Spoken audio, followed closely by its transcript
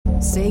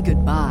Say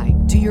goodbye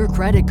to your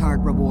credit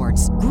card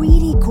rewards.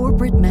 Greedy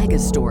corporate mega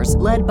stores,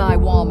 led by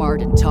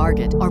Walmart and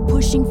Target, are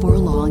pushing for a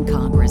law in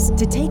Congress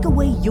to take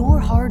away your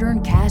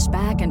hard-earned cash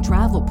back and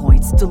travel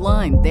points to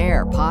line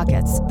their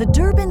pockets. The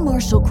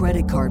Durbin-Marshall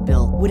credit card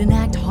bill would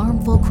enact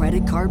harmful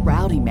credit card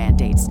routing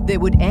mandates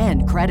that would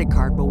end credit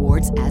card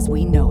rewards as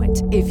we know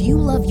it. If you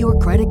love your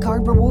credit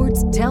card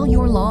rewards, tell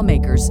your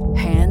lawmakers,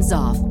 hands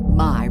off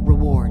my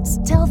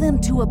rewards. Tell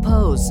them to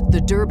oppose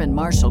the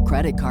Durbin-Marshall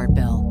credit card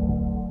bill.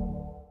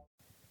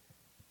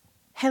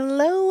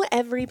 Hello,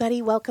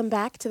 everybody. Welcome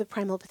back to the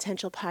Primal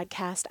Potential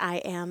Podcast. I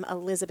am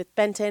Elizabeth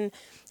Benton.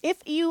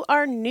 If you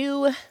are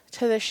new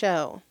to the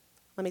show,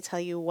 let me tell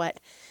you what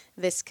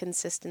this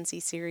consistency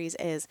series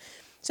is.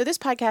 So this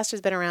podcast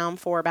has been around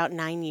for about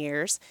 9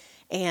 years,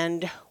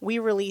 and we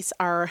release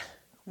our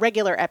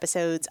regular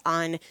episodes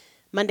on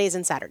Mondays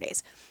and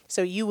Saturdays.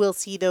 So you will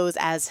see those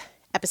as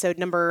episode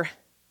number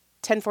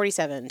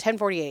 1047,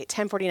 1048,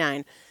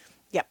 1049.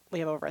 Yep, we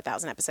have over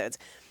 1,000 episodes.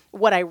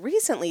 What I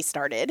recently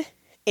started,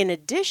 in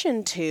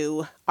addition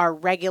to our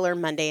regular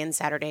Monday and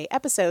Saturday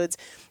episodes,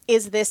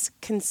 is this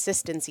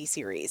consistency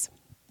series.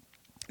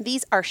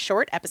 These are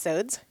short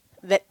episodes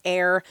that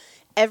air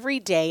every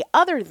day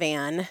other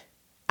than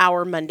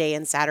our Monday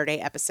and Saturday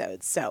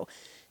episodes. So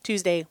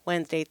Tuesday,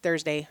 Wednesday,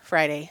 Thursday,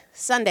 Friday,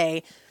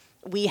 Sunday,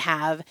 we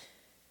have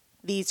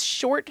these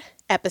short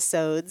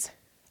episodes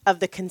of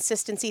the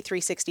Consistency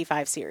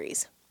 365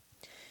 series.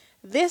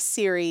 This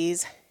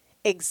series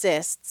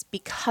exists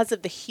because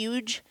of the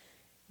huge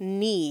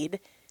need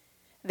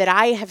that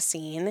I have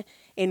seen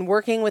in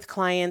working with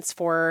clients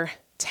for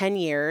 10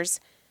 years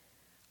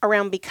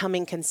around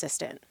becoming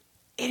consistent.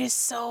 It is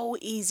so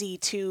easy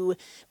to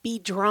be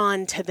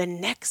drawn to the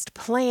next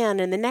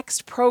plan and the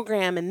next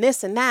program and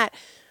this and that,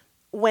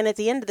 when at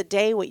the end of the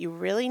day, what you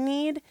really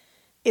need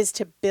is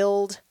to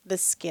build the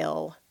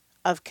skill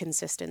of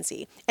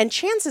consistency. And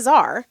chances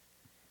are,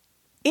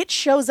 it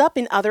shows up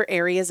in other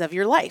areas of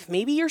your life.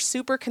 Maybe you're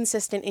super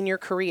consistent in your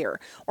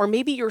career, or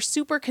maybe you're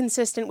super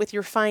consistent with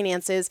your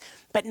finances,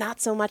 but not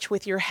so much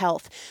with your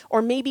health.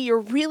 Or maybe you're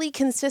really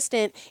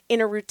consistent in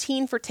a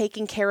routine for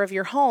taking care of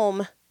your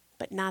home,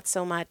 but not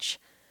so much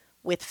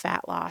with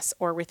fat loss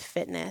or with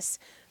fitness.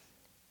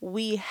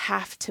 We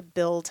have to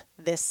build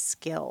this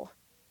skill,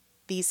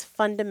 these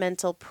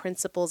fundamental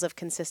principles of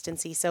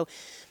consistency. So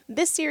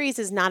this series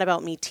is not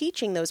about me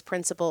teaching those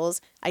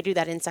principles. I do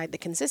that inside the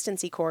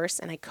consistency course,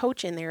 and I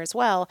coach in there as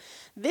well.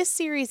 This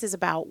series is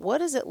about, what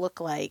does it look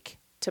like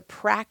to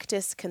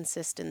practice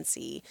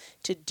consistency,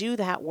 to do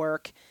that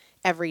work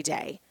every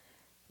day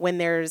when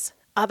there's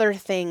other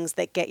things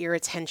that get your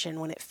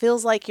attention, when it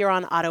feels like you're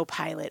on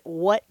autopilot.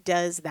 What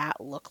does that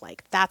look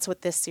like? That's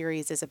what this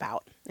series is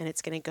about, and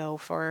it's going to go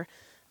for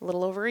a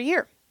little over a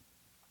year.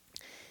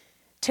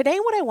 Today,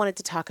 what I wanted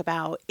to talk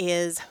about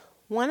is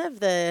one of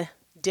the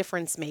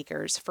difference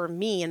makers for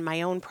me in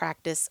my own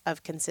practice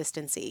of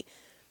consistency,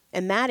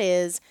 and that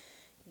is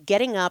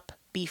getting up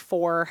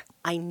before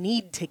I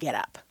need to get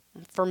up.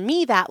 For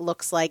me, that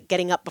looks like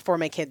getting up before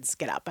my kids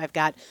get up. I've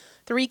got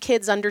 3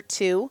 kids under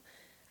 2.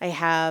 I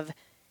have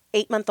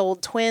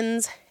 8-month-old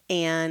twins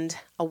and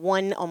a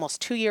 1 almost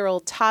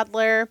 2-year-old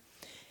toddler.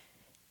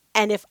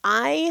 And if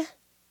I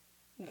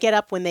get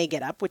up when they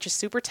get up, which is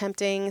super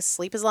tempting,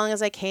 sleep as long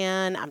as I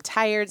can, I'm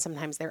tired,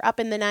 sometimes they're up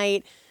in the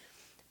night.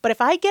 But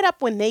if I get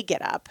up when they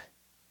get up,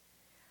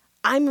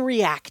 I'm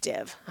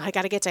reactive. I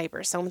got to get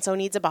diapers. So-and-so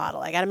needs a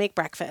bottle. I got to make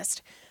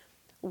breakfast.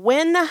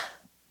 When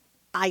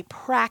I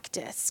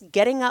practice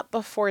getting up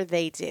before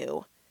they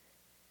do,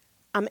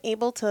 I'm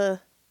able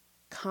to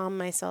calm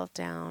myself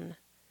down,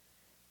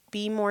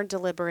 be more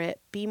deliberate,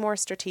 be more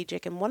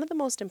strategic. And one of the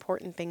most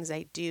important things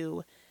I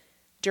do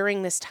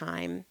during this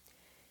time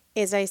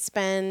is I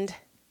spend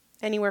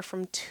anywhere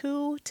from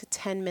 2 to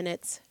 10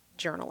 minutes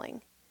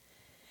journaling.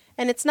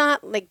 And it's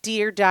not like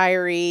Dear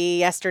Diary,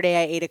 yesterday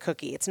I ate a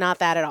cookie. It's not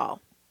that at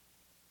all.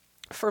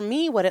 For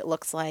me, what it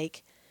looks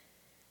like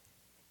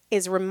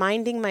is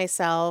reminding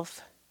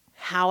myself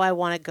how I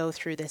want to go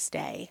through this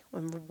day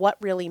and what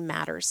really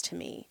matters to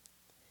me.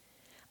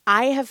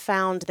 I have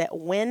found that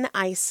when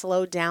I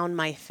slow down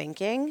my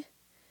thinking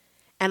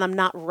and I'm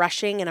not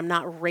rushing and I'm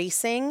not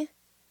racing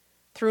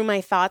through my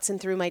thoughts and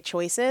through my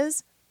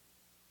choices,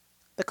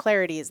 the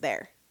clarity is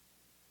there.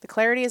 The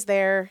clarity is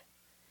there.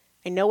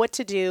 I know what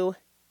to do,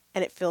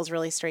 and it feels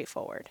really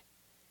straightforward.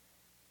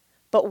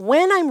 But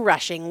when I'm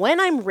rushing, when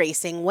I'm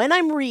racing, when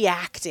I'm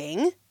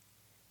reacting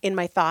in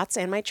my thoughts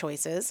and my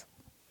choices,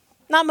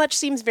 not much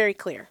seems very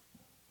clear.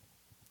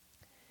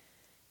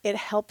 It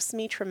helps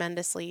me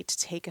tremendously to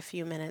take a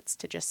few minutes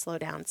to just slow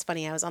down. It's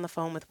funny, I was on the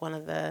phone with one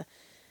of the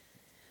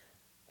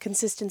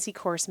consistency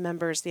course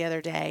members the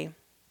other day,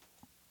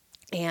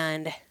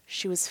 and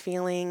she was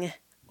feeling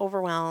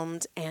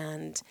overwhelmed,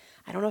 and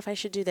I don't know if I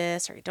should do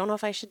this, or I don't know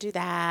if I should do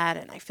that,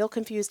 and I feel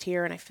confused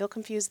here, and I feel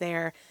confused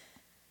there.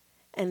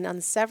 And on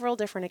several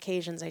different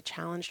occasions, I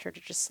challenged her to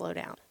just slow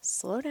down.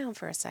 Slow down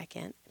for a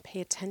second, pay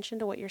attention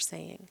to what you're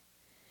saying.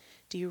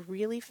 Do you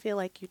really feel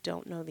like you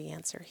don't know the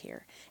answer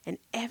here? And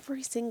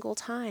every single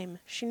time,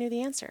 she knew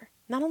the answer.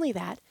 Not only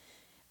that,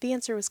 The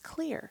answer was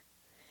clear.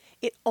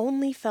 It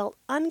only felt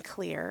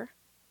unclear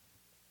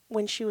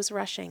when she was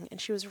rushing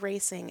and she was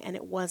racing and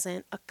it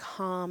wasn't a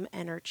calm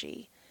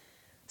energy.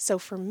 So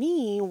for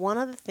me, one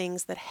of the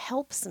things that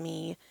helps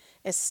me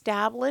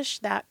establish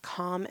that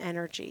calm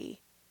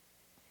energy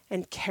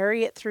and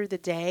carry it through the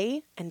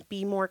day and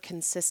be more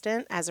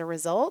consistent as a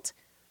result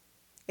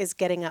is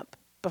getting up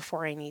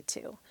before I need to.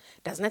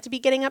 It doesn't have to be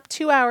getting up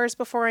 2 hours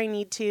before I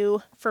need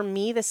to. For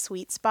me, the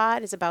sweet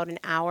spot is about an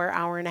hour,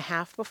 hour and a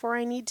half before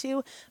I need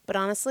to. But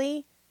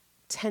honestly,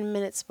 10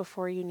 minutes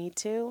before you need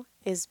to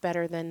is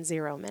better than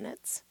 0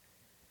 minutes.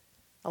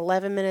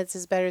 11 minutes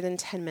is better than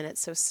 10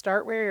 minutes. So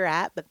start where you're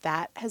at, but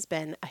that has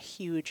been a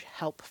huge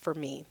help for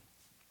me.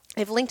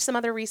 I've linked some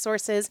other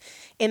resources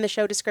in the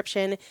show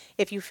description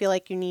if you feel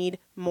like you need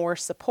more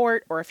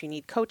support or if you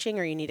need coaching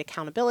or you need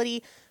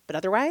accountability. But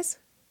otherwise,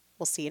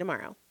 we'll see you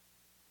tomorrow.